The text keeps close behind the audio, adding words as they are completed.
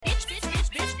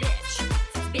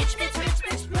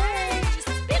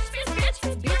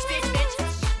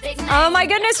Oh my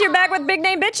goodness, you're back with Big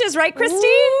Name Bitches, right, Christy?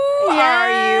 Ooh,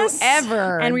 Yes. Are you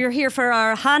ever? And we're here for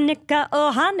our Hanukkah,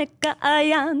 oh Hanukkah,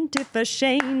 ayan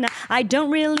tifashein. I don't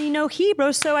really know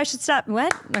Hebrew, so I should stop.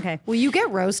 What? Okay. Will you get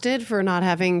roasted for not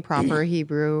having proper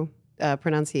Hebrew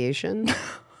pronunciation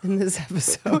in this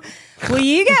episode? Will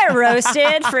you get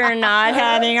roasted for not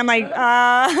having? I'm like,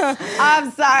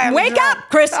 I'm sorry. wake up,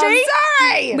 Christy. I'm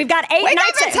sorry. We've got 8 Wake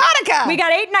nights. up, it's Hanukkah. We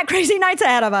got 8 crazy nights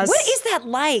ahead of us. What is that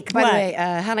like? By What? the way,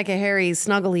 Hanukkah Harry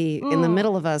snuggly in the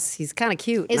middle of us. He's kind of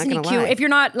cute. Isn't he not cute? gonna lie. If you're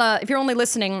not, if you're only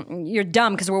listening, you're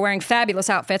dumb because we're wearing fabulous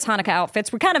outfits, Hanukkah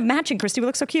outfits. We're kind of matching, Christy. We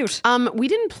look so cute. We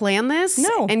didn't plan this.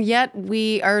 No. And yet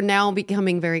we are now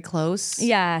becoming very close.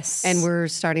 Yes. And we're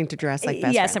starting to dress like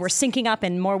best Yes, friends. and we're syncing up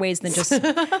in more ways than just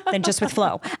with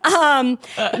flow.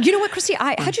 You know what, Christy?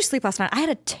 How'd you sleep last night? I had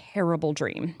a terrible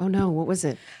dream. Oh no, what was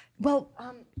it? Well,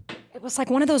 it was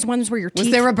like one of those ones where your teeth.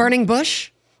 Was there a burning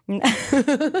bush?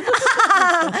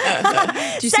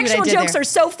 Sexual jokes are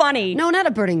so funny. No, not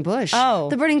a burning bush. Oh.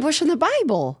 The burning bush in the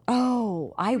Bible.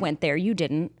 Oh, I went there. You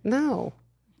didn't. No.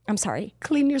 I'm sorry.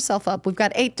 Clean yourself up. We've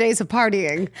got 8 days of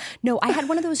partying. No, I had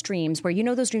one of those dreams where, you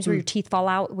know, those dreams where your teeth fall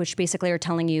out, which basically are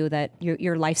telling you that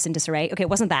your life's in disarray. Okay, it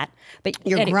wasn't that, but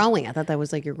You're growing. I thought that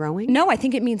was like you're growing. No, I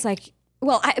think it means like.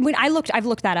 Well, I've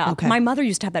looked that up. Okay. My mother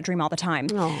used to have that dream all the time.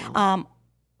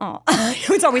 Oh.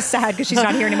 It's always sad because she's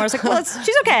not here anymore. I was like, well,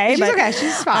 she's okay. She's okay.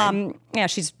 She's fine. Yeah,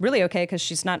 she's really okay because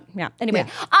she's not. Yeah. Anyway,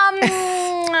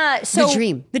 The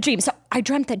dream. The dream. So I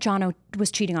dreamt that Jono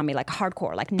was cheating on me, like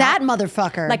hardcore, like That not,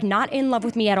 motherfucker. like not in love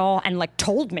with me at all, and like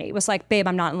told me. It was like, babe,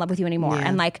 I'm not in love with you anymore. Yeah.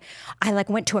 And like I like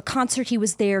went to a concert. He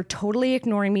was there, totally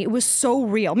ignoring me. It was so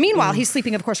real. Meanwhile, he's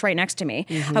sleeping, of course, right next to me.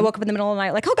 I woke up in the middle of the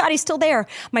night, like, oh God, he's still there.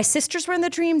 My sisters were in the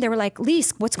dream. They were like,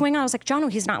 Lise, what's going on? I was like,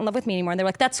 Jono, he's not in love with me anymore. And they're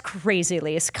like, that's crazy,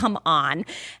 Lise. Come on. And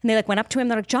they like went up to him.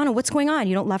 They're like, Jono, what's going on?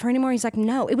 You don't love her anymore? He's like,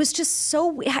 no. It was just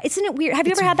so. Isn't it weird? Have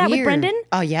you ever had that with Weird. Brendan?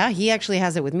 Oh yeah, he actually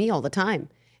has it with me all the time.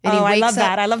 And Oh, he I wakes love up-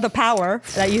 that. I love the power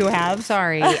that you have.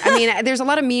 Sorry. I mean, there's a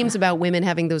lot of memes about women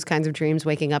having those kinds of dreams,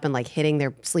 waking up and like hitting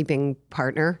their sleeping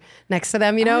partner next to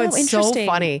them. You know, Oh, it's so interesting.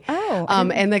 funny. Oh.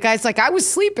 And the guy's like, I was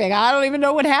sleeping. I don't even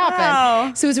know what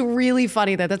happened. Oh. So it's really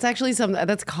funny that's actually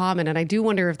that's common. And I do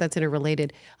wonder if that's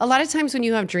interrelated. A lot of times when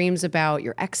you have dreams about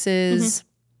your exes,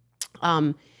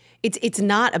 it's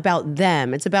not about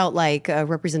them. It's about like a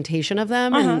representation of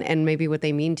them and maybe what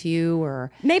they mean to you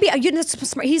or. Maybe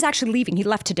he's actually leaving. He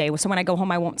left today, so when I go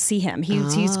home, I won't see him.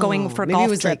 He's going for a Maybe golf it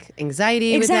was trip. like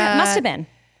anxiety with that. Must have been.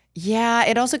 Yeah,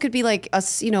 it also could be like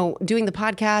us, you know, doing the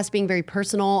podcast, being very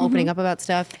personal, opening up about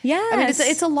stuff. I mean, Yes.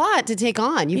 it's a lot to take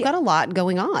on. You've got a lot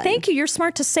going on. Thank you. You're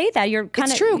smart to say that. You're kind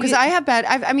of. It's true because I have bad.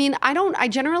 I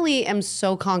generally am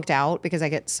so conked out because I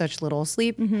get such little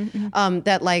sleep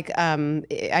that like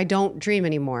I don't dream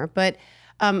anymore. But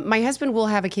my husband will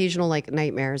have occasional like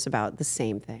nightmares about the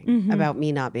same thing about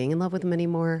me not being in love with him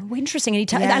anymore. Oh, interesting.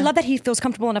 And Yeah. I love that he feels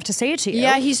comfortable enough to say it to you.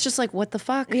 Yeah, he's just like, what the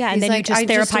fuck? Yeah, and He's then you like, just I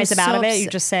therapize am him out of so it. You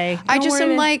upset. just say, I "Don't just worry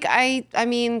am about like, I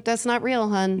mean, that's not real,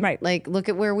 hun. Right. Like, look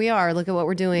at where we are. Look at what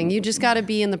we're doing. You just got to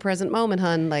be in the present moment,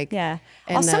 hun. Like, Yeah.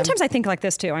 And, Sometimes I think like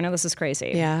this too. I know this is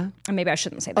crazy. Yeah. And maybe I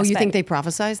shouldn't say this. Oh, you but- think they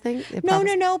prophesize things?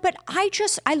 No. But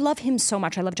I love him so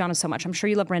much. I love Jono so much. I'm sure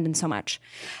you love Brendan so much.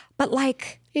 But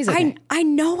like, He's okay. I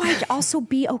know I'd also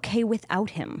be okay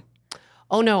without him.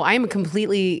 Oh no, I am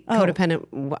completely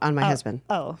codependent on my husband.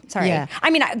 Oh, sorry. Yeah. I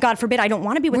mean, God forbid, I don't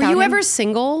want to be Were without him. you ever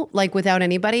single, like without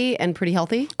anybody, and pretty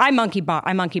healthy? I monkey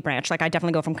branch. Like I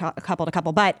definitely go from couple to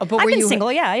couple. But, but I've were been you-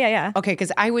 single. Yeah. Okay,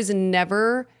 because I was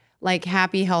never like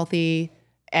happy, healthy,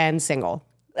 and single.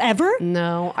 Ever?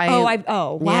 No,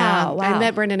 Wow. Yeah, Wow. I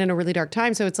met Brendan in a really dark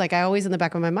time, so it's like I always in the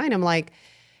back of my mind, I'm like,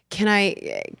 can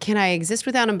I exist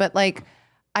without him? But like,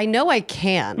 I know I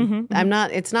can. I'm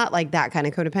not. It's not like that kind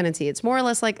of codependency. It's more or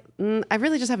less like I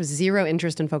really just have zero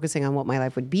interest in focusing on what my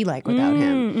life would be like without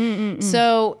him.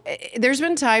 So there's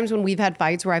been times when we've had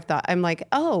fights where I'm like,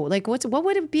 oh, like what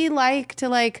would it be like to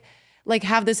like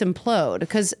have this implode?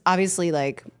 Because obviously,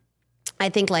 like I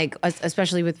think like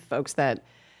especially with folks that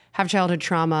have childhood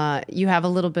trauma, you have a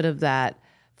little bit of that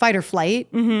fight or flight,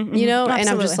 you know? And I'm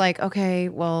Absolutely. just like, okay,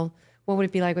 well, what would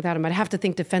it be like without him? I'd have to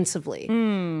think defensively.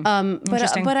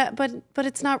 Interesting. But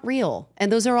it's not real.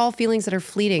 And those are all feelings that are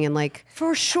fleeting and like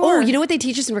For sure. Oh, you know what they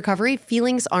teach us in recovery?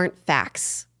 Feelings aren't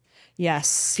facts.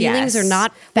 Yes. Feelings are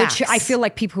not facts. Which I feel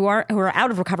like people who are out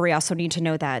of recovery also need to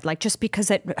know that. Like, just because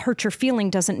it hurt your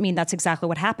feeling doesn't mean that's exactly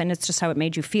what happened. It's just how it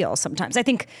made you feel sometimes. I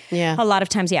think a lot of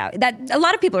times, that a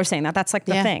lot of people are saying that. That's like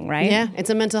the thing, right? Yeah, it's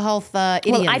a mental health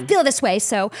idiom. Well, I feel this way,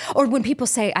 so, or when people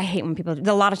say, I hate when people,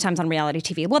 a lot of times on reality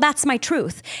TV, well, that's my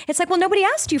truth. It's like, well, nobody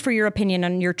asked you for your opinion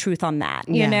and your truth on that,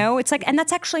 you know? It's like, and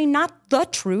that's actually not the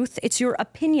truth. It's your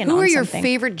opinion on something. Who are your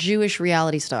favorite Jewish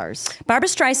reality stars? Barbara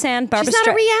Streisand. She's not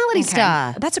a reality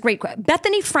star. That's a great question.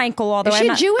 Bethany Frankel, although Is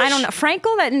she Jewish? I don't know.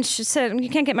 Frankel, and she said, you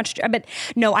can't get much, but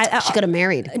no. She got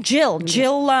married. Jill,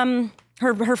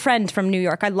 her friend from New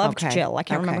York. I loved Jill. I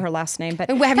can't remember her last name, but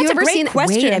have you ever seen?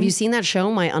 Wait, have you seen that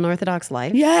show, My Unorthodox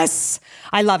Life? Yes,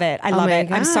 I love it. I love it.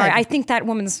 God. I'm sorry. I think that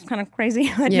woman's kind of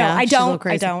crazy. No, I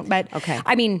don't. But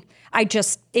I mean,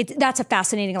 that's a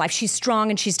fascinating life. She's strong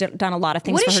and she's done a lot of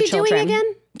things for her children. What is she doing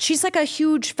again? She's like a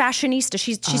huge fashionista.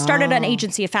 She started an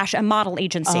agency, a model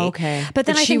agency. Oh, okay. But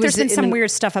then I think there's been some weird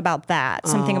stuff about that.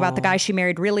 Something about the guy she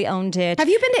married really owned it. Have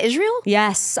you been to Israel?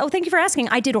 Yes. Oh, thank you for asking.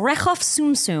 I did Rechov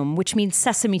Sum, which means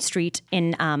Sesame Street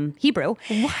in Hebrew.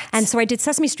 What? And so I did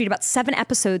Sesame Street about 7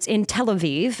 episodes in Tel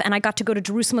Aviv, and I got to go to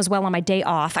Jerusalem as well on my day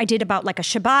off. I did about like a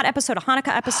Shabbat episode, a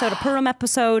Hanukkah episode, a Purim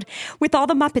episode with all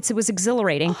the Muppets. It was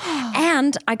exhilarating.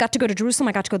 And I got to go to Jerusalem.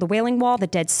 I got to go to the Wailing Wall, the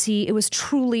Dead Sea. It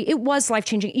was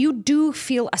life-changing. You do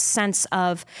feel a sense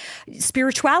of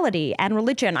spirituality and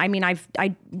religion. I mean,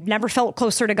 I never felt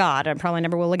closer to God. I probably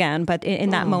never will again. But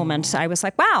in that moment, I was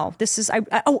like, wow, this is. And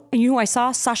you know who I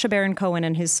saw? Sacha Baron Cohen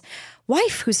and his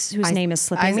wife, whose name is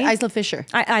slipping me. Isla Fisher.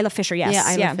 Isla Fisher. Yes.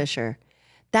 Yeah, Isla Fisher.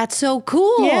 That's so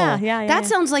cool. Yeah. That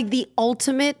sounds like the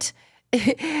ultimate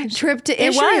trip to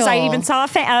Israel. It was. I even saw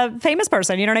a famous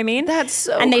person. You know what I mean? That's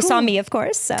so And they cool. saw me, of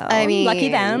course. So I mean, lucky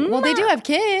them. Well, they do have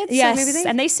kids. Yes, so maybe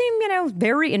and they seem,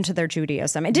 very into their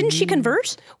Judaism. And didn't she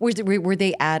convert? Were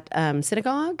they at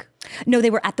synagogue? No, they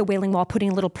were at the Wailing Wall,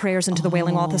 putting little prayers into the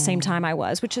Wailing Wall at the same time I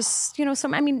was, which is,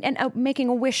 making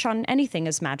a wish on anything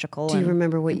is magical. Do you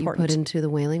remember what you put into the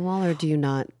Wailing Wall, or do you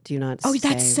not? Oh,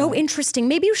 that's so interesting.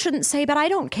 Maybe you shouldn't say, but I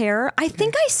don't care. I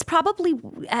think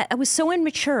I was so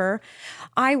immature.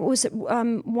 I was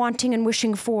wanting and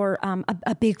wishing for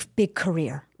a big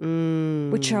career,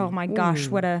 which, oh my gosh,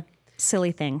 what a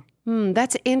silly thing.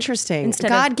 That's interesting.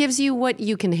 God gives you what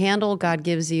you can handle. God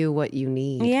gives you what you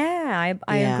need. Yeah,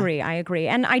 I agree. I agree.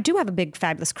 And I do have a big,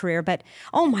 fabulous career, but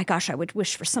oh my gosh, I would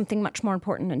wish for something much more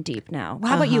important and deep now.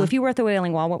 How about you? If you were at the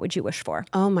Wailing Wall, what would you wish for?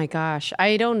 Oh my gosh.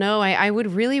 I don't know. I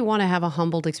would really want to have a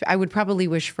humbled experience. I would probably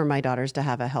wish for my daughters to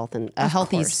have a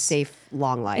healthy, safe,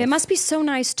 long life. It must be so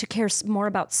nice to care more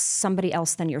about somebody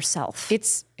else than yourself.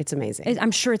 It's amazing.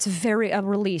 I'm sure it's a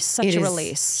release, such a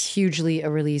release. Hugely a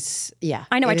release. Yeah.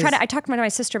 I know. I talk to my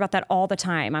sister about that all the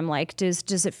time. I'm like,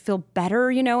 does it feel better?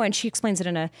 And she explains it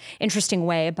in an interesting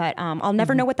way, but I'll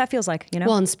never know what that feels like.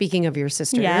 Well, and speaking of your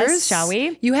sisters, yes, shall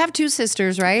we? You have 2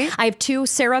 sisters, right? I have 2,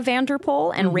 Sarah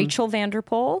Vanderpool and Rachel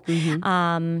Vanderpool.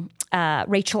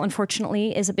 Rachel,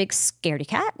 unfortunately, is a big scaredy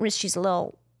cat.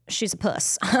 She's a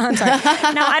puss. I'm sorry.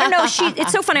 No, I don't know.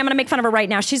 It's so funny. I'm going to make fun of her right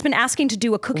now. She's been asking to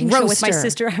do a cooking show with my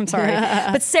sister. I'm sorry.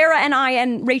 But Sarah and I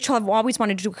and Rachel have always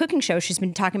wanted to do a cooking show. She's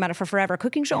been talking about it for forever. A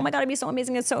cooking show. Oh my God, it'd be so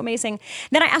amazing. It's so amazing.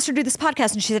 Then I asked her to do this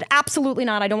podcast and she said, absolutely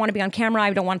not. I don't want to be on camera.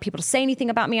 I don't want people to say anything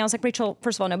about me. I was like, Rachel,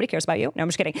 first of all, nobody cares about you. No, I'm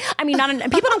just kidding. I mean,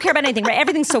 people don't care about anything, right?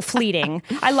 Everything's so fleeting.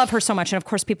 I love her so much. And of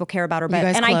course, people care about her.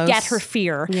 I get her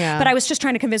fear. Yeah. But I was just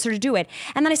trying to convince her to do it.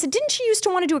 And then I said, didn't you used to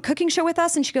want to do a cooking show with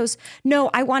us? And she goes, no,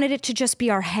 I wanted it to just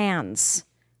be our hands.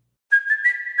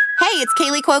 Hey, it's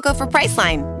Kaylee Cuoco for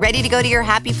Priceline. Ready to go to your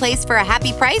happy place for a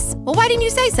happy price? Well, why didn't you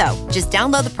say so? Just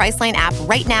download the Priceline app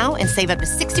right now and save up to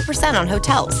 60% on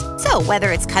hotels. So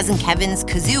whether it's Cousin Kevin's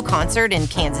Kazoo Concert in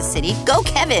Kansas City, go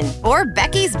Kevin, or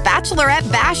Becky's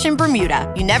Bachelorette Bash in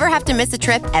Bermuda, you never have to miss a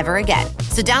trip ever again.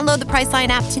 So download the Priceline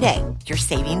app today. Your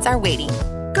savings are waiting.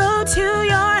 Go to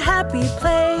your happy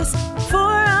place for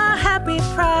a happy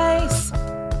price.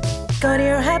 Go to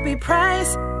your happy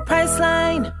price,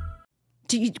 Priceline.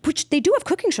 Which they do have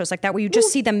cooking shows like that where you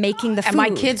just see them making the food. And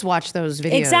my kids watch those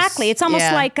videos. Exactly. It's almost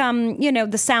like,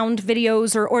 the sound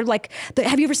videos or like,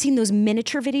 have you ever seen those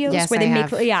miniature videos? Yes, where they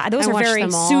have. Those are very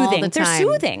soothing. They're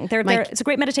soothing. It's a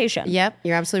great meditation. Yep,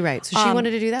 you're absolutely right. So she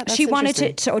wanted to do that? She wanted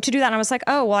to do that. And I was like,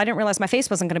 oh, well, I didn't realize my face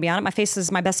wasn't going to be on it. My face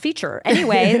is my best feature.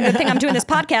 Anyway, the thing I'm doing this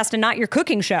podcast and not your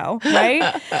cooking show,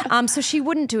 right? So she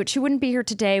wouldn't do it. She wouldn't be here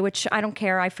today, which I don't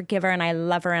care. I forgive her and I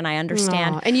love her and I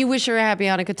understand. And you wish her a happy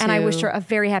Hanukkah too. And I wish her a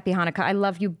very happy Hanukkah. I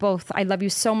love you both. I love you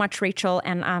so much, Rachel.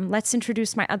 And let's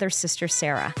introduce my other sister,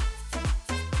 Sarah.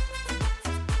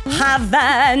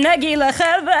 Hava Nagila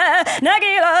Chava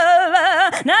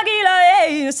Nagila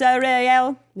Nagila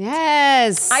Israel.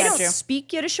 Yes. I don't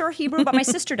speak Yiddish or Hebrew, but my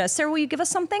sister does. Sarah, will you give us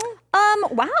something?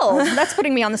 Wow, that's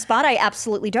putting me on the spot. I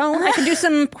absolutely don't. I can do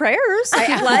some prayers if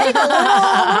you'd like.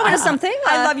 A little bit of something.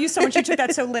 I love you so much. You took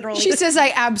that so literally. She says,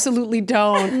 I absolutely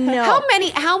don't. No.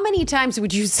 How many times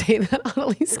would you say that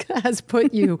Annalisa has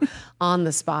put you on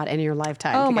the spot in your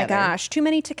lifetime Oh my together? gosh, too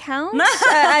many to count?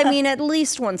 I mean, at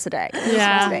least once a day.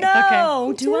 Yeah. No,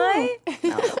 Okay. do I?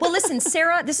 Well, listen,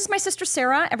 Sarah, this is my sister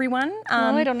Sarah, everyone.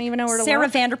 I don't even know where to Sarah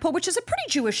look. Vanderpool, which is a pretty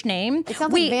Jewish name. It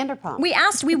sounds like Vanderpump. We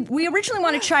asked, we originally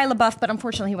wanted Shia LaBeouf, but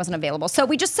unfortunately he wasn't available. So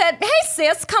we just said, hey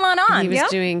sis, come on. He was Yeah?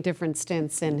 doing different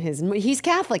stints in his. He's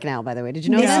Catholic now, by the way. Did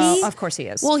you know No, that? of course he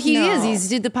is. Well, he is. He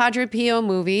did the Padre Pio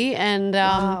movie, and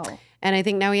and I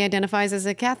think now he identifies as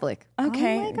a Catholic.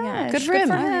 Okay. Oh my gosh. Yeah. Good for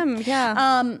him.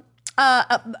 Yeah.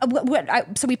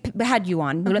 So we had you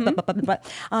on,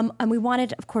 and we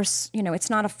wanted, of course, it's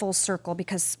not a full circle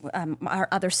because our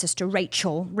other sister,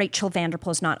 Rachel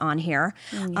Vanderpool, is not on here.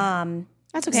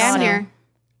 That's okay. I'm here.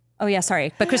 Oh yeah,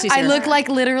 sorry, but Chrissy's I here. look like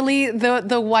literally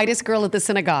the whitest girl at the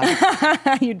synagogue.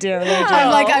 You do.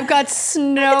 I'm like, I've got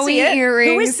snowy it.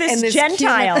 earrings. Who is this and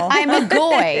Gentile? I'm a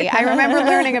goy. I remember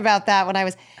learning about that when I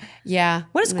was,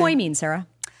 What does goy mean, Sarah?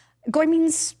 Goy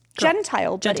means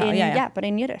Gentile, Gentile, yeah. but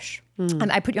in Yiddish.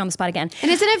 I put you on the spot again. And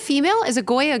isn't it female? Is a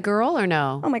goy a girl or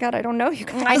no? Oh my God, I don't know. You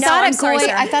guys. I know, I'm sorry,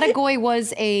 Sarah. I thought a goy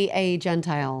was a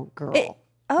Gentile girl. But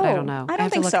I don't know. I don't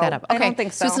have think to look so. that up. I Okay, don't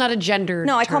think so. So it's not a gender.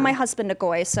 No, I call term. my husband a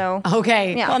goy, so.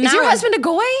 Okay. Yeah. Is Well, your now husband a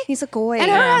goy? He's a goy.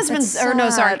 And her Yeah, husband's, that's or no,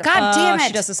 sorry. sad. God damn it.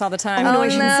 She does this all the time. Oh, no, I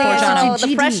shouldn't say it. no, It's the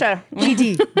GD. pressure.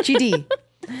 GD.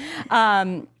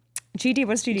 GD,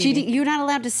 what's GD? GD. You're not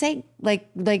allowed to say,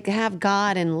 like have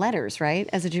God in letters, right?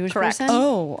 As a Jewish Correct. person?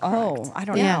 Oh, I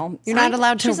don't know. You're not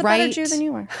allowed to She's a write. better Jew than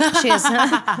you are. She is.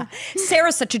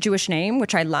 Sarah's such a Jewish name,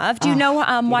 which I love. Do you know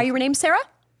why you were named Sarah?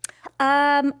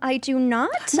 I do not.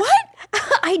 What?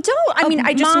 I don't. I mean,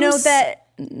 I just know Moms- that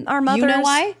Our mothers. You know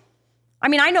why? I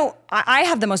mean, I know I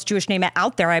have the most Jewish name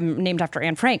out there. I'm named after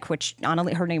Anne Frank, which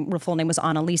her full name was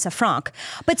Annalisa Frank.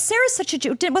 But Sarah's such a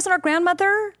Jew. Wasn't our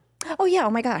grandmother? Oh yeah, oh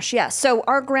my gosh, yeah. So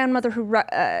our grandmother who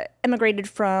immigrated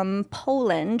from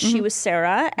Poland, she was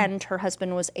Sarah, and her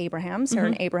husband was Abraham. Sarah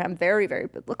and Abraham, very, very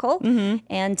biblical.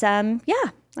 And yeah,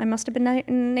 I must have been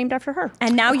named after her.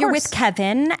 And now Of you're course. with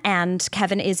Kevin, and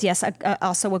Kevin is, yes,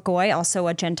 also a goy, also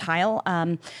a Gentile,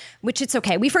 which it's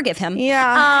okay. We forgive him.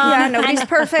 Yeah, nobody's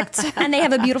perfect. And they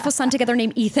have a beautiful son together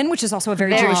named Ethan, which is also a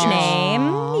very Jewish name.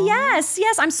 Yes.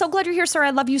 I'm so glad you're here, sir. I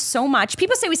love you so much.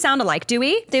 People say we sound alike. Do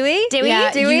we? Do we?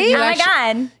 Yeah, Do we? you Oh my actually-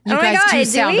 God. You Oh my guys God, do do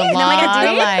sound we? a Oh my God, lot do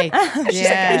we? alike.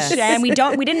 Yes. And we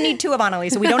didn't need two of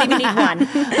Annalisa. We don't even need one.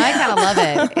 I kind of love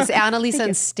it. It's Annalisa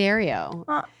in stereo.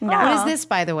 What is this,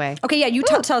 by the way? Okay, yeah, you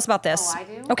tell us about this. Oh, I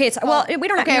do? Okay, we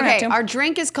don't have, Okay, you don't have okay. to. Our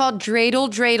drink is called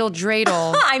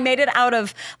dreidel. I made it out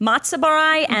of matzo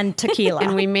bari and tequila.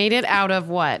 And we made it out of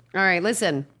what? All right,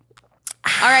 listen.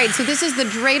 All right, so this is the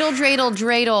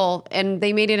dreidel, and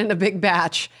they made it in a big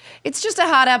batch. It's just a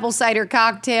hot apple cider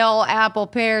cocktail, apple,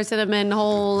 pear, cinnamon,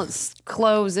 whole,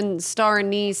 cloves, and star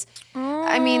anise.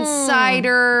 I mean,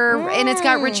 cider, and it's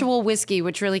got ritual whiskey,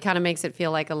 which really kind of makes it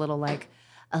feel like a little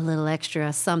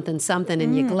extra something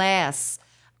in your glass.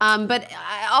 But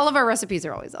all of our recipes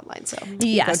are always online, so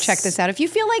you go check this out. If you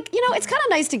feel like, it's kind of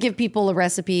nice to give people a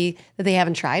recipe that they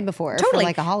haven't tried before for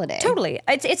like a holiday. Totally.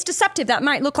 It's deceptive. That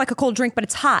might look like a cold drink, but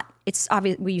it's hot. It's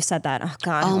obvious. Well, you said that. Oh,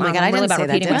 God. Oh, my God. I'm I really didn't about say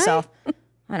that, repeating did I? myself.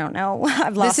 I don't know.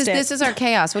 I've lost it. This is our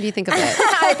chaos. What do you think of it?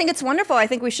 I think it's wonderful. I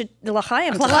think we should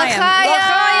l'chaim.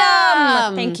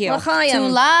 L'chaim. Thank you. L'chaim. To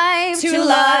life.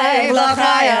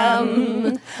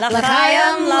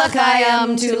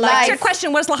 L'chaim. To Trick life.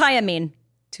 question. What does l'chaim mean?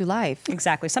 To life.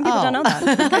 Exactly. Some people don't know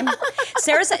that.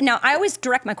 Okay. Now I always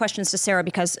direct my questions to Sarah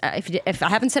because if I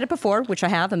haven't said it before, which I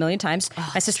have a million times,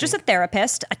 my sister's a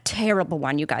therapist, a terrible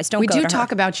one. You guys don't. We go do to talk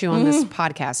her. about you on this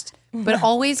podcast, but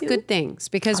always good things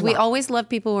because we always love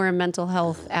people who are mental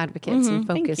health advocates and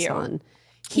focus on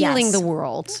healing Yes. the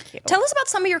world. Tell us about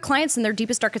some of your clients and their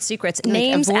deepest, darkest secrets.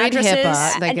 Names, avoid addresses.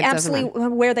 HIPAA. Like, And it doesn't absolutely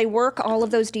where they work, all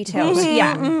of those details.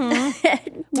 Yeah.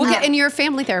 And you're a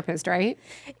family therapist, right?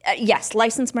 Yes,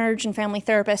 licensed marriage and family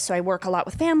therapist. So I work a lot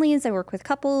with families. I work with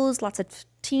couples, lots of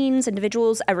teens,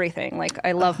 individuals, everything. Like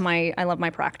I love my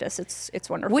practice. It's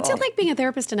wonderful. What's it like being a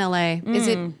therapist in LA?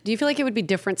 Do you feel like it would be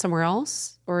different somewhere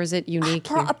else, or is it unique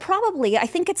here? Probably. I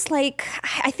think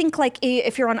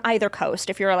if you're on either coast,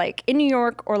 if you're like in New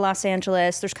York or Los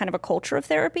Angeles, there's kind of a culture of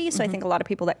therapy. So I think a lot of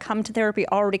people that come to therapy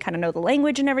already kind of know the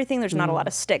language and everything. There's not a lot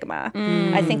of stigma.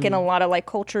 I think in a lot of like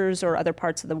cultures or other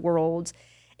parts of the world,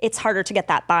 it's harder to get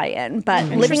that buy-in. But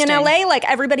living in LA, like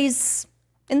everybody's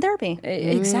in therapy.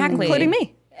 Exactly. Including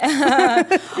me.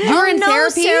 You're in no,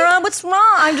 therapy? Sarah, what's wrong?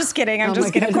 I'm just kidding. I'm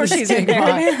just kidding. Of course she's in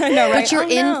therapy. I know, right? But you're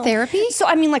in therapy? So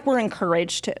I mean, like we're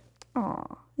encouraged to. Oh,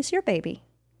 it's your baby.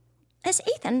 It's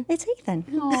Ethan. It's Ethan.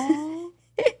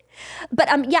 But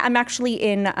yeah, I'm actually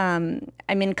in I'm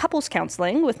in couples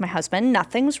counseling with my husband.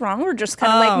 Nothing's wrong. We're just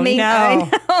kind of like me. no.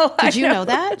 I know. Did you know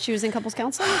that? She was in couples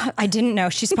counseling? I didn't know.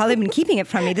 She's probably been keeping it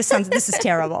from me. This is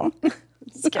terrible.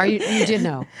 You did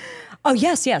know. Oh,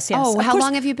 yes. Oh, Of how course.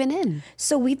 long have you been in?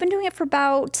 So we've been doing it for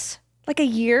about like a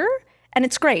year. And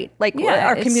it's great. Like Yeah,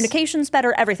 our it's- communication's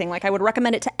better, everything. Like I would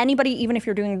recommend it to anybody, even if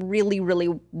you're doing really, really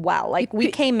well. Like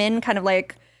we came in kind of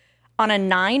like on a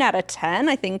 9 out of 10.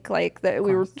 I think like that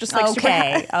we were just like super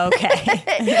Okay.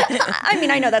 I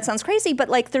mean, I know that sounds crazy, but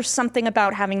like there's something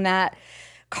about having that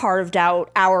carved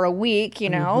out hour a week, you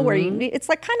know, where it's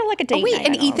like kind of like a date Wait, night.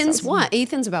 and I know, Ethan's sounds- what?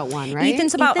 Ethan's about 1, right?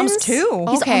 Ethan's about almost 2.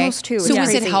 He's almost 2. So It's was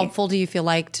it crazy. helpful, do you feel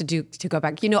like, to go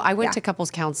back? You know, I went to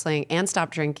couples counseling and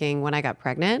stopped drinking when I got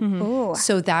pregnant.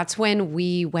 So that's when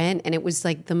we went, and it was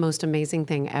like the most amazing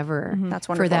thing ever. That's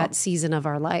for wonderful. that season of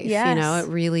our life. You Yes. know,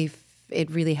 it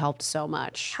really helped so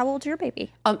much. How old's your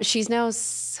baby? She's now,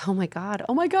 oh my God,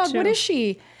 what is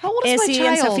she? How old is my Izzy child?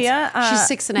 and Sophia?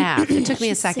 She's 6.5. It took me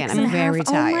a second. I'm very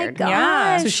tired. Oh my gosh.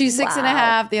 Yeah. So she's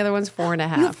 6.5. The other one's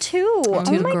 4.5. You have 2. Two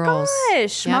Oh my girls.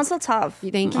 gosh. Yep. Mazel tov.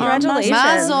 Thank you. Congratulations.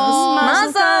 Mazel.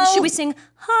 Mazel. Should we sing,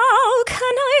 how can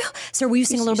I? Sir, will you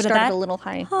sing a little bit of started that? a little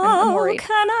high. I'm How worried.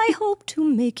 can I hope to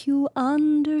make you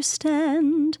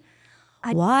understand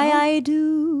why I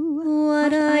do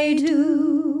what I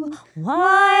do? Why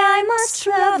I must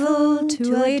travel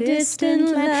to a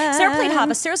distant land? Sarah played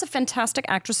Hava. Sarah's a fantastic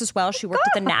actress as well. She worked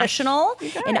at the National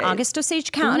in August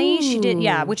Osage County. She did,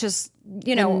 which is,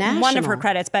 you know, one of her National.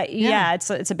 credits. But yeah, it's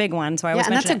a big one. So I always Yeah,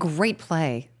 and that's mention a great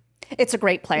play. It's a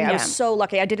great play. I Yeah. was so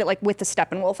lucky. I did it like with the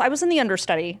Steppenwolf. I was in the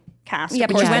understudy cast. Yeah, of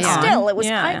but course, you went on. still, it was.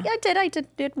 Yeah. I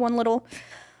did one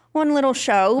little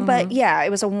show, but yeah, it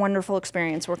was a wonderful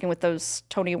experience working with those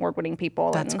Tony Award winning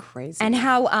people. That's and crazy. And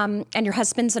how and your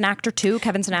husband's an actor too.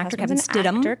 Kevin's an actor. Kevin husband's an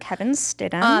Stidham. actor, Kevin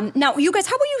Stidham. Now, you guys,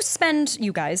 how will you spend?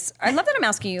 You guys, I love that I'm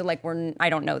asking you. Like, I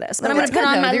don't know this, but I'm going That's to put good,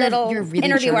 on though. my little You're really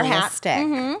interviewer hat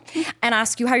journalistic. and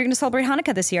ask you how you're going to celebrate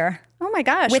Hanukkah this year. oh my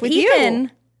gosh, with you.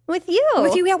 Ethan. With you.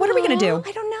 With you, yeah. What are we going to do?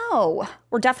 I don't know.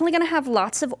 We're definitely going to have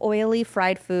lots of oily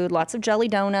fried food, lots of jelly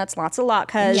donuts, lots of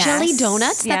latkes. Yes. Jelly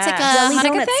donuts? That's like a Jelly Hanukkah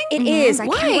donuts. thing? It is. I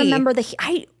Why? can't remember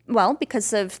well,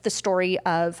 because of the story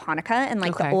of Hanukkah and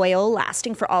like the Okay. oil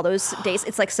lasting for all those days.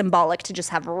 It's like symbolic to just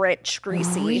have rich,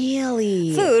 greasy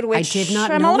Really? food, which I did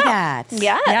not I'm know all about. that.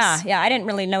 Yes. Yeah. I didn't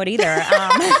really know it either.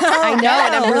 I know,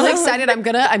 and I'm really excited. I'm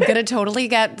gonna totally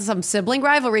get some sibling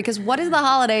rivalry, because what is the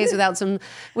holidays without some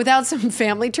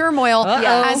family turmoil?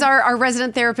 As our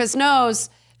resident therapist knows,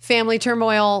 family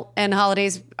turmoil and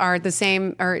holidays are the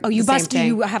same.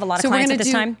 you have a lot of clients at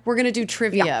this time? We're gonna do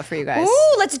trivia for you guys.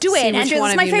 Ooh, let's do See it. which And one this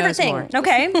is of my you favorite knows thing. more.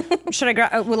 Okay. Should I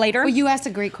go later? Well, you asked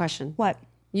a great question. What?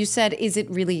 You said, is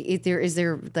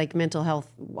there like mental health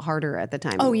harder at the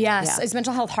time? Oh yes, Yeah. is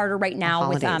mental health harder right now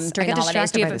with Holidays. during I the get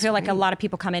holidays? distracted Do you by this feel like a brain. lot of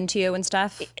people come into you and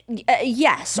stuff?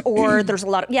 Yes, or there's a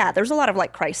lot of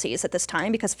like crises at this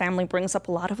time because family brings up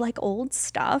a lot of like old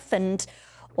stuff and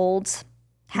old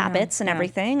habits and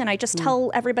everything. And I just tell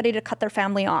everybody to cut their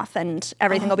family off and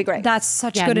everything will be great. That's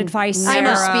such good advice.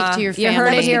 never Sarah. speak to your You heard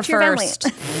family. it here Speak to your family.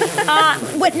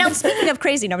 first. What now? Speaking of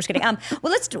crazy, no, I'm just kidding.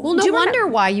 Well, let's. Well, no wonder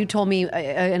why you told me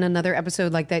in another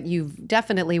episode like that you've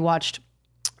definitely watched,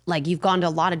 like you've gone to a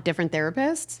lot of different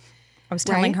therapists. I was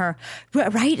telling her,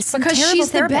 right? Some Because terrible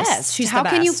she's the therapists. best. She's How the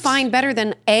can you best. find better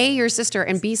than A, your sister,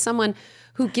 and B, someone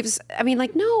who gives, I mean,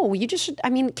 like, no, you just should, I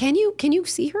mean, can you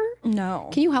see her? No.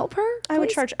 Can you help her? I would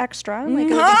charge extra, like it would be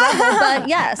double, but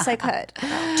yes, I could.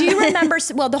 Do you remember?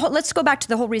 Well, let's go back to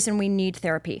the whole reason we need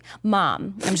therapy.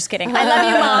 Mom, I'm just kidding. I love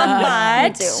you, Mom,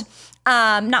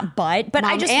 but. Not but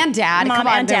I Mom just and Dad. Mom Come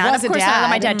on, and there Dad. was Of a course, I love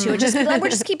my dad. dad too. We're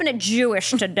just keeping it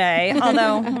Jewish today,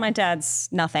 although my dad's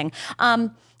nothing.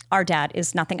 Our dad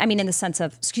is nothing. I mean, in the sense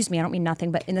of, excuse me, I don't mean nothing,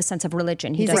 but in the sense of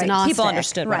religion. He He's doesn't. agnostic. People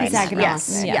understood, Right. right? He's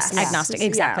agnostic. Yes, Yes. agnostic. Yeah.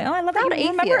 Exactly. Oh, I love that. Proud You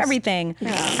remember atheist. everything.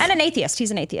 And an atheist.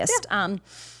 He's an atheist.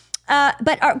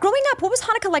 But growing up, what was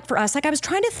Hanukkah like for us? Like, I was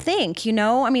trying to think, you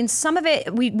know, I mean, some of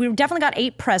it, we definitely got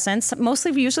 8 presents,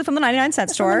 usually from the 99-cent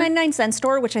From store. the 99-cent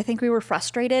store, which I think we were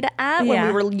frustrated at when Yeah.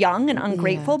 we were young and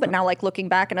ungrateful. But now, like looking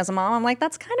back and as a mom, I'm like,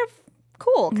 that's kind of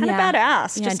cool, kind of badass. Yeah,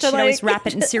 just and to she'd always like wrap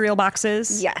it in cereal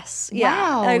boxes. Yes. Yeah.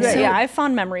 Wow. Yeah. I have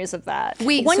fond memories of that.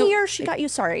 Wait, One so- year she got you.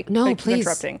 Sorry. No, thank you for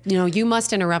please. interrupting. You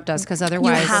must interrupt us because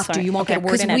otherwise You have to. You won't get a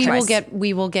word because in we will edgewise.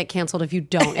 we will get canceled if you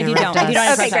don't If you interrupt don't. If you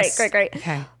us. don't Okay, interrupt us. great.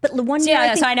 Okay. But the one year, Yeah,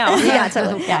 yes, I know. Yeah,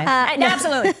 totally.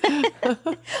 Absolutely.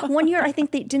 One year, I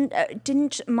think they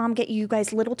didn't mom get you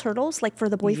guys little turtles like for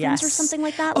the boyfriends or Yes. something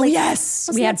like that? Oh, Like, yes.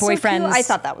 wasn't We had that so cute? boyfriends. I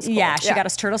thought that was cool. Yeah, she got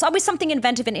us turtles. Always something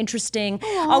inventive and interesting.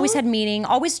 Always had meaning.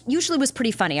 Always, usually was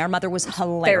pretty funny. Our mother was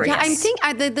hilarious.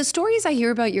 Yeah, the stories I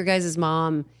hear about your guys'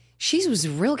 mom, she was a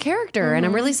real character, and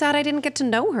I'm really sad I didn't get to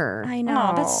know her. I know.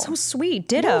 Oh, that's so sweet.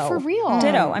 Ditto. for real.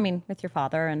 Ditto. I mean, with your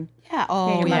father and Yeah.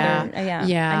 Oh, your yeah. mother. Yeah.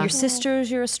 Yeah. And your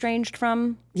sisters you're estranged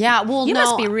from. Yeah. Well, You no.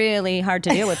 must be really hard to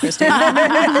deal with, Christine.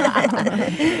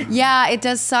 Yeah, it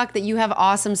does suck that you have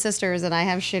awesome sisters and I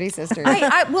have shitty sisters.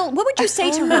 Well, what would you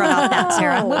say to her about that,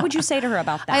 Sarah? What would you say to her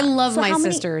about that? I love So my how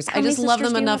many- sisters. how I many just love sisters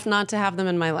them do you enough have? not to have them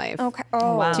in my life. Okay.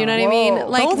 Oh, Wow. Do you know what I mean? Whoa.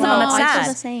 Like, Both of them, no, it's I sad. just-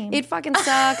 The same. It fucking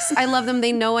sucks. I love them.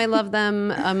 They know I love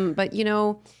them. But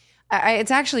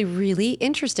it's actually really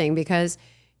interesting because,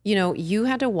 you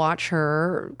had to watch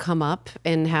her come up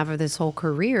and have this whole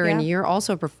career, and Yeah. you're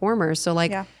also a performer. So, like,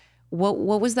 Yeah. what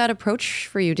was that approach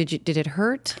for you? Did it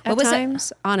hurt at was it?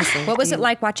 times? Honestly, What was it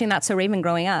like watching That So Raven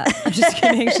growing up? I'm just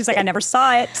kidding. She's like, I never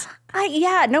saw it. No,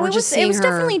 it just was seeing her-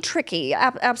 definitely tricky.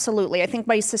 Absolutely. I think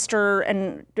my sister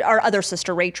and our other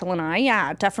sister, Rachel, and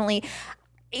I, definitely.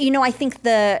 I think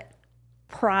the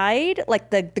pride, like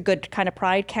the good kind of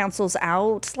pride, cancels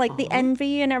out like the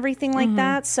envy and everything like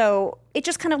that. So it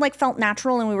just kind of like felt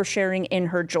natural, and we were sharing in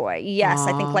her joy. Yes,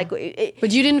 I think like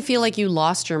But you didn't feel like you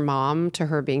lost your mom to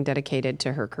her being dedicated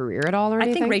to her career at all, or I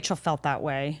anything? think Rachel felt that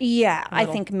way. yeah, I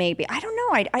think maybe. I don't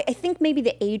know. I think maybe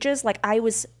the ages. Like I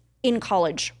was in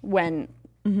college when.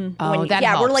 Oh, that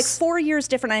we're like helps. 4 years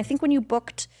different. And I think when you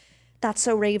booked That's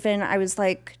So Raven, I was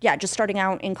like, just starting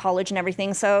out in college and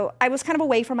everything. So I was kind of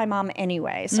away from my mom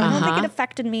anyway. So I don't think it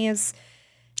affected me as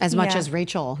much yeah. as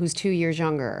Rachel, who's 2 years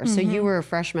younger. So you were a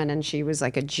freshman and she was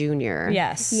like a junior.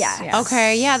 Yes. Yes.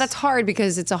 Okay, yeah, that's hard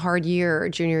because it's a hard year,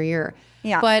 junior year.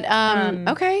 Yeah. But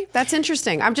okay, that's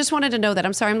interesting. I just wanted to know that.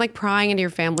 I'm sorry, I'm like prying into your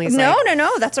family's. No, like, no,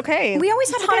 that's okay. We always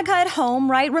had Hanukkah at home,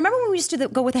 right? Remember when we used to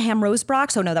go with the ham rose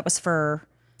brocks? Oh no, that was for.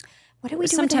 What did we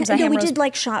do? Sometimes with I no, ham we roast- did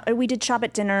like shop. We did shop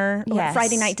at dinner, Yes.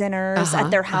 Friday night dinners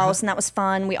at their house, and that was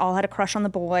fun. We all had a crush on the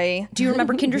boy. Do you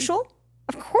remember Kinderschule?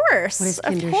 Of course. What is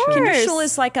of Kinderschule? course. Kinderschule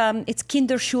is like it's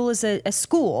Kinderschule is a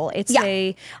school. It's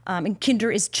and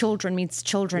Kinder is children, means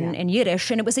children in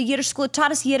Yiddish, and it was a Yiddish school. It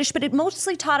taught us Yiddish, but it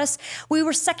mostly taught us. We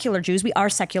were secular Jews. We are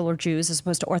secular Jews as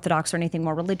opposed to Orthodox or anything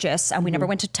more religious. And we never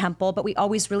went to temple, but we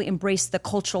always really embraced the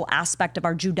cultural aspect of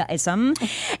our Judaism,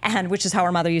 and which is how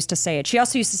our mother used to say it. She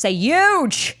also used to say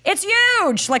 "huge." It's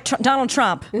huge, like Donald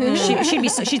Trump.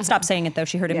 She'd stop saying it though.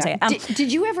 She heard him say it.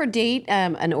 Did you ever date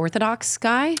an Orthodox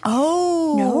guy?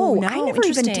 No, I never even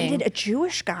interesting. dated a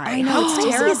Jewish guy. I know, How it's crazy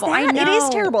is terrible. I that? It is know.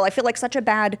 terrible. I feel like such a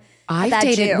bad I've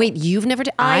dated. Jew. Wait, you've never?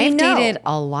 I I've know. dated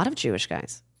a lot of Jewish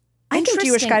guys. I think Jewish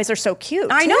Interesting. guys are so cute.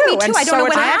 I know, me too. and I don't know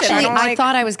what attractive. happened. I'm I like,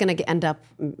 thought I was going to end up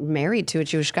married to a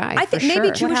Jewish guy. I think for maybe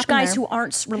sure. Jewish happened guys there? who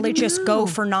aren't religious go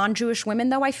for non-Jewish women,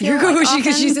 though. I feel You're like going because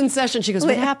often. she's in session. She goes,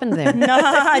 "What happened there?"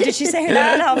 No, did she say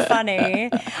that? How funny.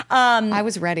 I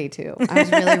was ready to. I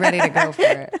was really ready to go for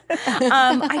it.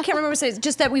 I can't remember what it says.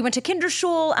 Just that we went to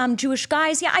Kinderschule, Jewish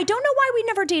guys. Yeah, I don't know why we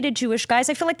never dated Jewish guys.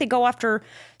 I feel like they go after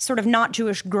sort of not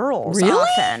Jewish girls Really?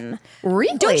 often.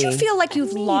 Really? Don't you feel like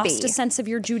you've lost Maybe. a sense of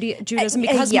your Judaism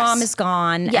because yes. mom is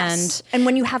gone? Yes. And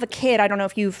when you have a kid, I don't know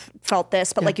if you've felt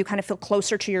this, but like you kind of feel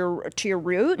closer to your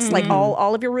roots, like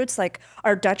all of your roots, like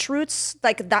our Dutch roots,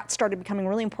 like that started becoming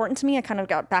really important to me. I kind of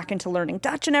got back into learning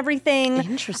Dutch and everything.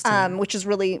 Interesting. Which is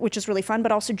really fun,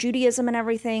 but also Judaism and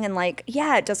everything. And like,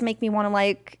 yeah, it does make me want to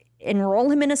like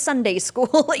enroll him in a Sunday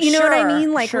school. You know what I Sure,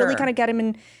 mean? Like really sure. kind of get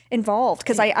him involved.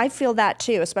 Because I feel that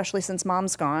too, especially since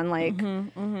mom's gone. Like,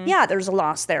 yeah, there's a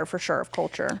loss there for sure of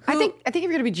culture. I think if you're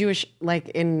going to be Jewish, like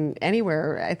in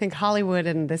anywhere, I think Hollywood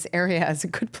and this area is a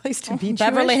good place to be.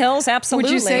 Beverly Jewish. Hills, absolutely.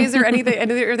 Would you say is there anything?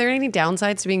 Are there any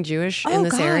downsides to being Jewish in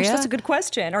this area? That's a good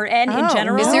question. Or in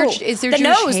general, Is there the Jewish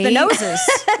nose, hate? the noses?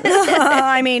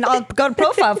 I mean, I'll go to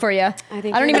profile for you. I don't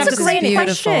even have That's to a say great anything.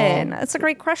 question. It's a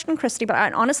great question, Christy.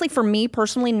 But honestly, for me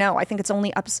personally, no. I think it's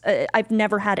only ups. I've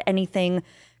never had anything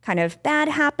kind of bad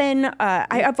happen.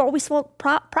 I've always felt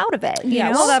proud of it. Yeah,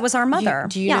 you know? well, that was our mother.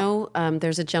 Do you know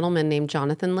there's a gentleman named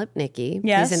Jonathan Lipnicki?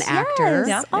 Yes. He's an actor.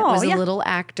 Yes. That was Oh, a little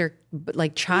actor,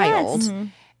 like child.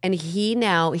 And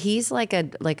he's like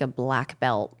a black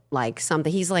belt, like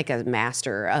something. He's like a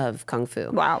master of kung fu.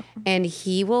 Wow. And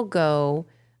he will go.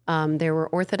 There were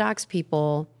Orthodox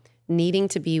people needing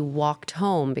to be walked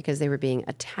home because they were being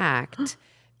attacked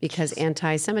because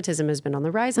anti-Semitism has been on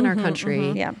the rise in our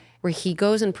country, where he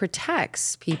goes and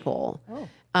protects people.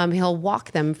 He'll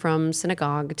walk them from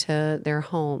synagogue to their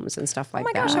homes and stuff like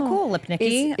that. Oh my gosh, how cool,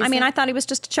 Lipnicki. I mean, I thought he was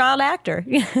just a child actor.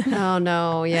 Oh,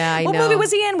 no. Yeah, I know. What movie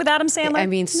was he in with Adam Sandler? I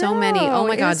mean, so many. Oh,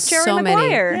 my God, Jerry so many.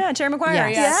 Maguire. Yeah, Jerry Maguire.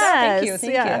 Yes. Thank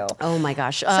you. Oh, my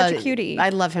gosh. Such a cutie. I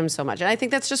love him so much. And I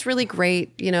think that's just really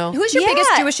great, you know. Who's your biggest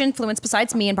Jewish influence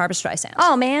besides me and Barbara Streisand?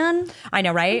 Oh, man. I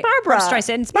know, right? Barbara.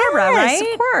 Streisand. It's Barbara, Yes,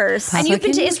 right? of course. And you've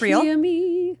been to Israel?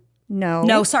 No.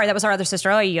 No, sorry, that was our other sister.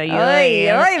 Oh,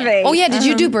 yeah. Did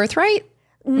you do Birthright?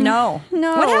 No.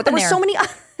 No. What happened there were there? so many.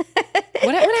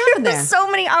 What happened there? There's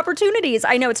so many opportunities.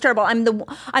 I know it's terrible. I'm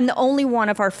the only one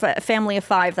of our family of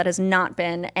 5 that has not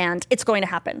been, and it's going to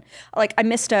happen. Like I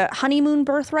missed a honeymoon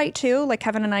birthright too. Like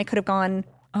Kevin and I could have gone.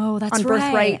 Oh, that's on right.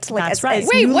 birthright. Like That's as, right. As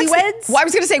Wait, newlyweds. I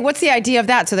was going to say, what's the idea of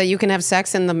that? So that you can have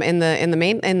sex in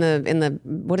the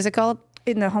what is it called?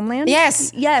 In the homeland?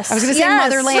 Yes. Yes. I was going to say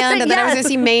motherland, and then I was going to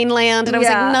say mainland, and I was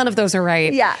like, none of those are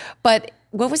right. Yeah. But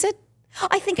what was it?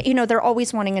 I think, they're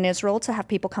always wanting in Israel to have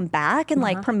people come back and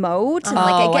like promote and Oh,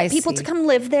 like I get people see. to come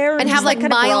live there And have just, like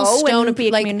kind of grow milestone and be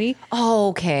a like, community. oh,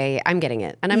 okay, I'm getting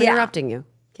it. And I'm interrupting you.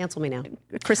 Cancel me now.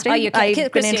 Christine, Oh, you can't- I've been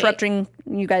Christine- interrupting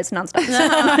you guys nonstop.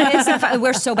 It's so fun.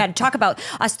 We're so bad. Talk about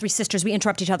us 3 sisters. We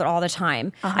interrupt each other all the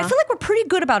time. I feel like we're pretty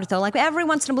good about it though. Like every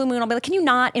once in a blue moon, I'll be like, "Can you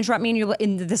not interrupt me?"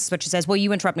 And this is what she says. Well,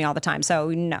 you interrupt me all the time, so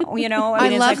no. I mean, I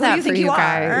it's love like, who that do you think for you are?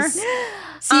 guys.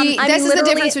 See, I this mean, is the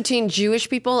literally- difference between Jewish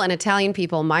people and Italian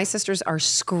people. My sisters are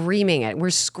screaming it. We're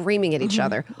screaming at each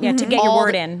other. Yeah, to get your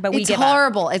word in, but we it's give up.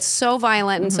 horrible. It's so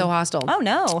violent and so hostile. Oh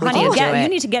no, We honey, can't do you it.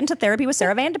 need to get into therapy with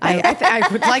Sarah Van de Beek. I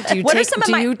would like to. What are some of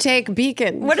do my- you take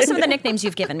Beacon? What are some of the nicknames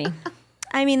you've given me?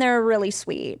 I mean, they're really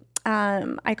sweet.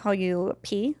 I call you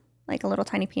pea, like a little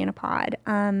tiny pea in a pod.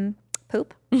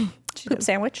 Poop. Poop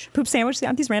sandwich. Poop sandwich.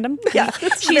 Aren't these random? Yeah,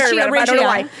 She very random. I don't know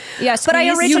why. Yeah, But I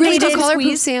squeeze. originally You really did do call her poop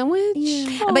squeeze.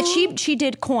 sandwich? But she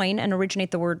did coin and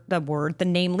originate the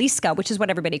name Liska, which is what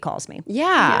everybody calls me.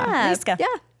 Yeah. Liska. Yeah.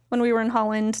 When we were in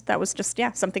Holland, that was just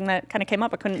something that kind of came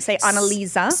up. I couldn't say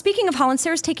Annalisa. Speaking of Holland,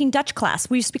 Sarah's taking Dutch class.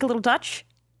 Will you speak a little Dutch?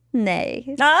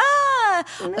 Nee.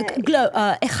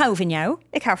 Ik hou van jou.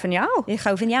 Ik hou van jou. Ik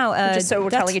hou van jou. Just so we're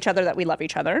telling each other that we love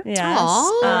each other. Yes.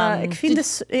 Ik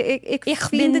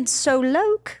vind het zo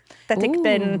leuk dat ik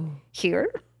ben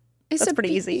hier. It's That's a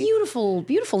pretty easy. Beautiful,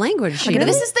 beautiful language. Okay,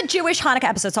 this is the Jewish Hanukkah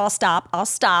episode, so I'll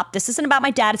stop. This isn't about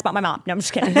my dad, it's about my mom. No, I'm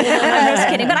just kidding. I'm just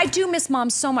kidding. But I do miss mom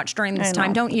so much during this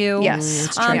time, don't you? Yes.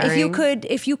 It's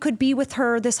if you could be with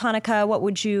her this Hanukkah, what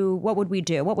would we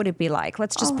do? What would it be like?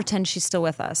 Let's just pretend she's still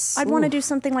with us. I'd want to do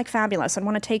something like fabulous. I'd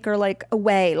want to take her like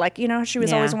away. Like, she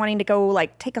was always wanting to go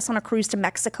like take us on a cruise to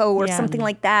Mexico or something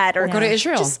like that. Or go to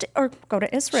Israel. Or go to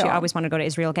Israel. She always wanted to go to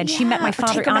Israel again. She met my or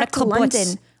father take her on a back to kibbutz.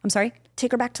 London. I'm sorry?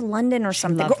 Take her back to London or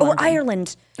something. loved Or London.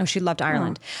 Ireland. Oh, she loved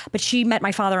Ireland. But she met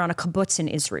my father on a kibbutz in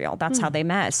Israel. That's how they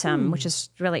met, which is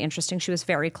really interesting. She was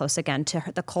very close again to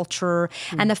the culture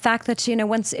and the fact that,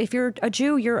 if you're a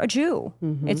Jew, you're a Jew.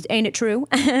 Ain't it true?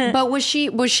 But was she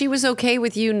okay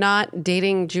with you not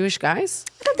dating Jewish guys?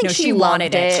 I don't think No, she she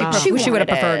wanted it. loved She would have wanted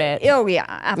preferred it. Oh, yeah,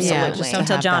 absolutely. Just don't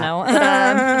tell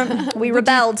Jono. We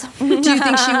rebelled. Do you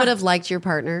think she would have liked your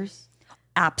partners?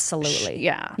 Absolutely.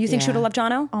 Yeah. You think she would have loved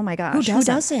Jono? Oh, my gosh. Who Who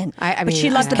doesn't? doesn't? I But mean, she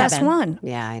loves the best Kevin. one.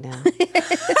 Yeah, I know.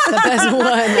 The best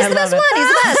one. He's the best He's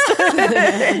the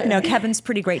best. No, Kevin's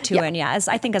pretty great too. And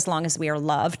I think as long as we are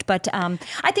loved. But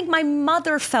I think my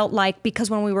mother felt like, because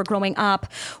when we were growing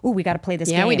up, we got to play this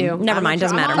game. Yeah, we do. Never mind,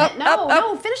 doesn't matter.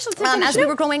 No, finish the thing. As we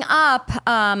were growing up,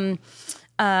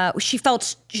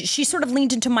 she sort of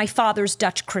leaned into my father's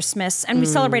Dutch Christmas, and we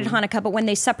celebrated Hanukkah. But when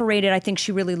they separated, I think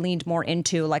she really leaned more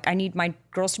into like, I need my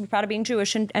girls to be proud of being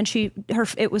Jewish, and she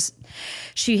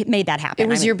made that happen. It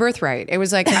was your birthright. It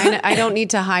was like, I don't need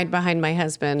to hide behind my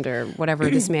husband or whatever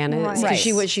this man is.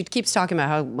 Because she keeps talking about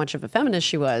how much of a feminist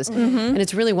she was, and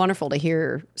it's really wonderful to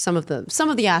hear some of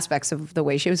the aspects of the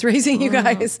way she was raising you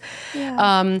guys.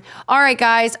 Yeah. All right,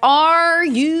 guys, are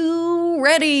you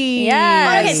ready?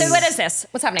 Yes. Okay, so what is this?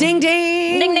 What's happening? Ding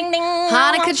ding. Ding ding ding.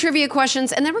 Hanukkah trivia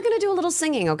questions, and then we're gonna do a little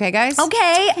singing. Okay, guys.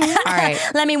 Okay. All right.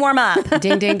 Let me warm up.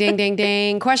 Ding ding ding ding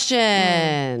ding. Question.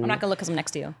 I'm not gonna look because I'm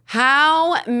next to you.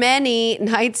 How many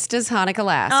nights does Hanukkah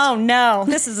last? Oh no,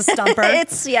 this is a stumper.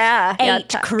 It's, yeah.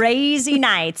 8 crazy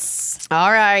nights.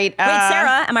 All right. Wait,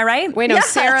 Sarah, am I right? Wait, no, Yes.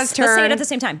 Sarah's turn. Let's say it at the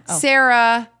same time. Oh.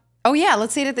 Sarah. Oh yeah,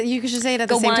 let's say it. You should say it at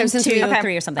the Go same 1, time. Since 2, we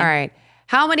 3 or something. All right.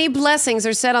 How many blessings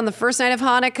are said on the first night of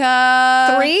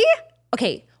Hanukkah? 3?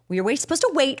 Okay, we were supposed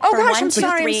to wait Oh, for gosh, 1, I'm 2,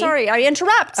 sorry. 3. I'm sorry. I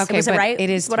interrupt. Okay, Was it but right? It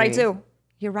is That's what I 3. do.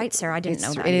 You're right, Sarah. I didn't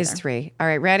know that. It is either. 3. All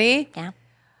right, ready? Yeah.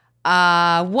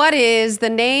 What is the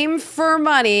name for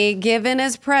money given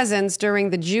as presents during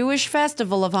the Jewish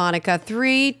festival of Hanukkah?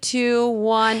 3, 2,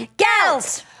 1.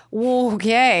 Gals.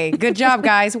 Okay, good job,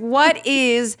 guys. What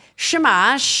is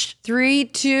Shamash? 3,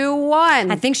 2,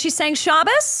 1. I think she's saying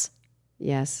Shabbos.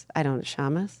 Yes, I don't.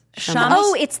 Shamas?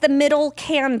 Oh, it's the middle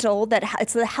candle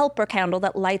it's the helper candle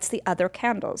that lights the other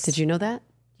candles. Did you know that?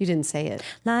 You didn't say it.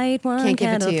 Light one Can't give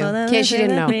it candle to you. for the In case you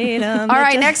didn't know. freedom All that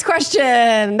right, you- next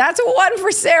question. That's 1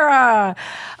 for Sarah.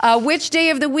 Which day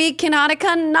of the week can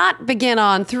Hanukkah not begin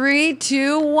on? 3,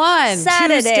 2, 1.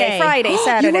 Saturday, Tuesday. Friday, You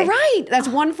Saturday. were right. That's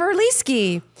 1 for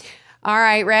Liski. All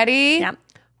right, ready? Yep.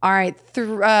 All right.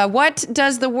 What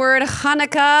does the word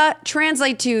Hanukkah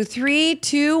translate to? 3,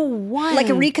 2, 1. Like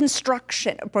a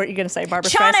reconstruction. What are you going to say, Barbara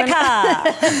Streisand?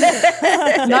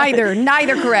 Chanukah.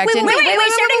 Neither correct. And-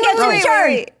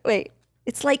 Wait.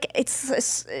 It's like it's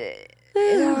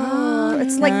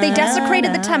like they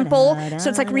desecrated the temple, so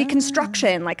it's like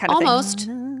reconstruction, like kind of Almost.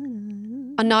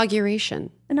 Inauguration.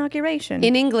 thing. Inauguration.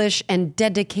 In English, and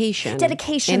dedication.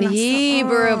 Dedication, In that's the-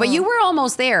 Hebrew. But you were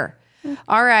almost there.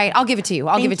 All right. I'll give it to you.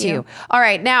 I'll give it to you. All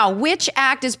right. Now, which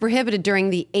act is prohibited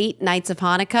during the 8 nights of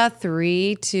Hanukkah?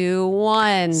 3, 2,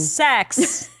 1.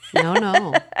 Sex.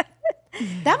 No.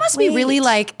 That must be really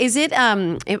like, is it,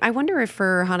 I wonder if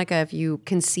for Hanukkah, if you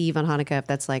conceive on Hanukkah, if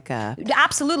that's like a,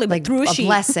 Absolutely, like but through a sheet.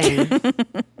 blessing.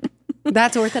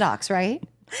 That's Orthodox, right?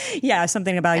 Yeah,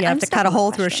 something about you have to cut a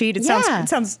hole through a sheet. It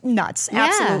sounds nuts.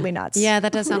 Absolutely nuts. Yeah,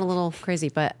 that does sound a little crazy,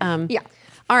 but Yeah.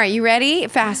 All right, you ready?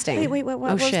 Fasting. Wait, what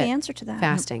was the answer to that?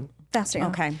 Fasting. Fasting.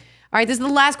 Okay. All right, this is the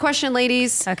last question,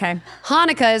 ladies. Okay.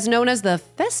 Hanukkah is known as the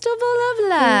Festival of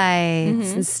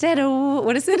Lights. Instead of,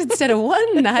 what is it? Instead of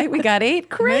one night, we got 8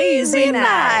 crazy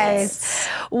nights.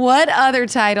 What other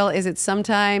title is it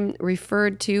sometime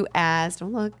referred to as?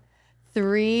 Don't look.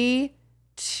 3,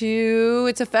 2,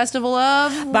 it's a festival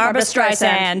of? Barbara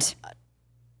Streisand.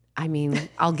 I mean,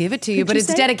 I'll give it to you, but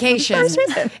it's dedication.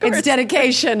 It's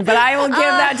dedication, but I will give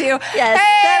that to you. Yes.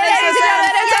 Hey, ladies and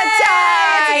gentlemen, it's a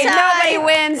tie. Nobody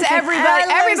wins.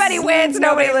 Everybody wins.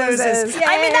 Nobody loses.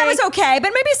 I mean, that was okay,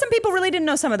 but maybe some people really didn't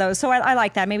know some of those, so I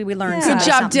like that. Maybe we learned Good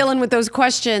job, something. Dylan, with those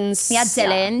questions. Yeah,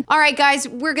 Dylan. All right, guys,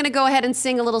 we're going to go ahead and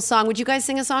sing a little song. Would you guys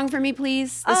sing a song for me,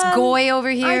 please? This goy over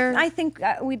here. I think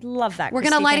we'd love that. We're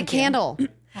going to Christy. light a Thank you. candle.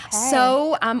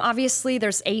 So obviously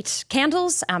there's 8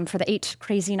 candles for the 8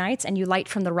 crazy nights, and you light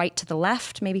from the right to the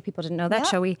left. Maybe people didn't know that.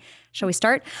 Shall we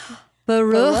start?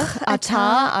 Baruch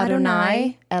atah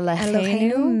Adonai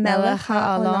Eloheinu melech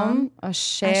haolam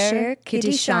asher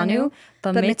kiddishanu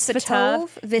b'mitzvotov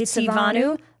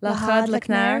v'tzivanu l'chad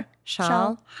l'kner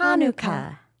shal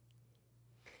Hanukkah.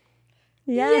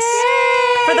 Yes.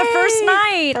 For the first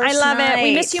night. I First love it. We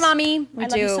night. miss you, Mommy. We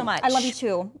love do. you so much. I love you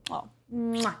too. Oh.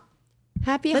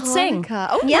 Happy Let's sing. Hanukkah.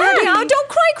 Oh, Yeah. Oh, don't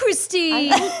cry, Christy.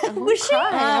 Was she?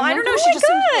 I don't know. She just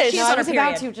she's No, on I her was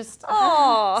about period. to just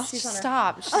Oh.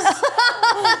 stop.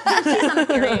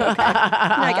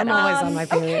 I'm always on my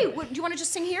period. Okay, do you want to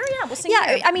just sing here? Yeah, we'll sing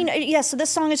Yeah, here. I mean, so this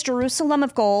song is Jerusalem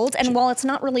of Gold, and while it's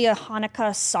not really a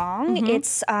Hanukkah song,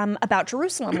 it's about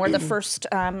Jerusalem, where the first,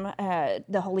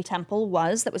 the Holy Temple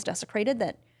that was desecrated,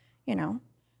 that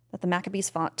the Maccabees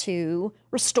fought to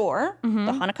restore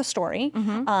the Hanukkah story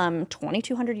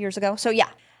 2,200 years ago. So yeah.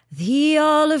 The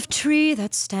olive tree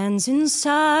that stands in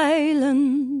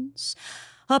silence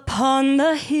upon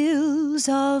the hills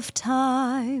of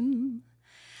time.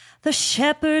 The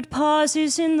shepherd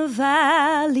pauses in the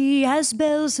valley as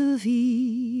bells of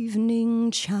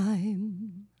evening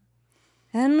chime.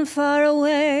 And far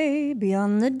away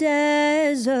beyond the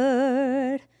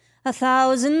desert,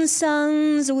 1,000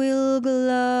 suns will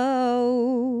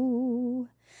glow.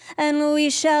 And we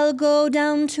shall go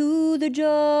down to the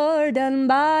Jordan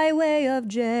by way of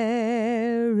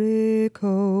Jericho.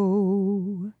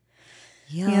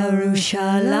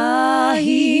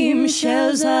 Yerushalayim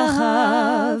shel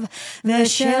zahav,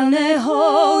 v'shel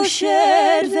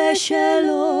nehoshet v'shel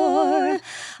or,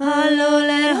 alol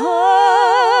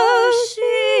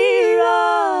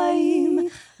hoshiraim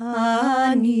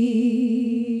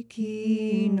ani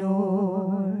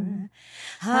kinor.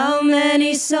 How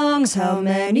many songs, how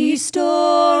many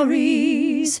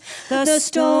stories the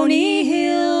stony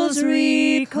hills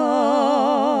recall.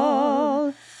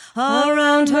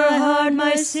 Around her heart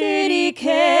my city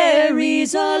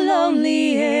carries a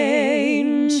lonely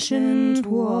ancient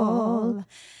wall.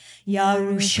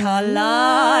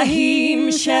 Yerushalayim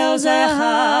shel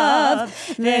zahav,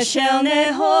 v'shel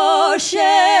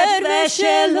nehoshet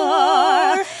v'shel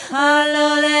or,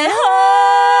 alol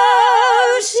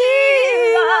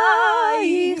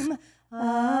hoshiraim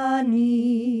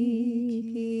ani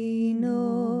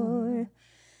kinor.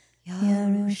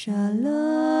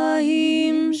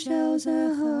 Yerushalayim shel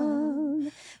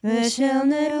zahav, v'shel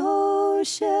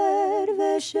nehoshet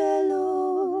v'shel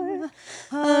or,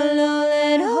 halol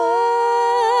et hashirayich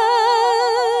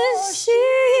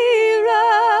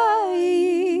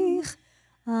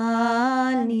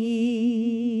ani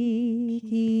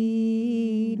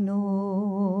kinor.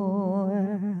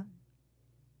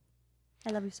 I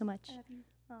love you so much.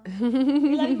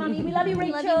 We love you, Mommy. We love you,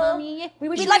 Rachel. We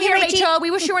love you, Rachel. We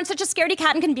wish you weren't such a scaredy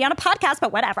cat and can be on a podcast,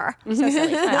 but whatever. So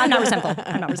silly. I'm not resentful.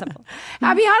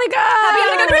 Happy Hanukkah! Happy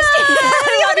Hanukkah, Christine!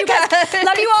 Happy Hanukkah!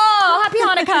 Love you all. Happy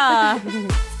Hanukkah!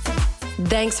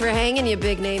 Thanks for hanging, you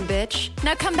big name bitch.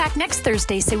 Now come back next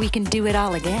Thursday so we can do it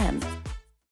all again.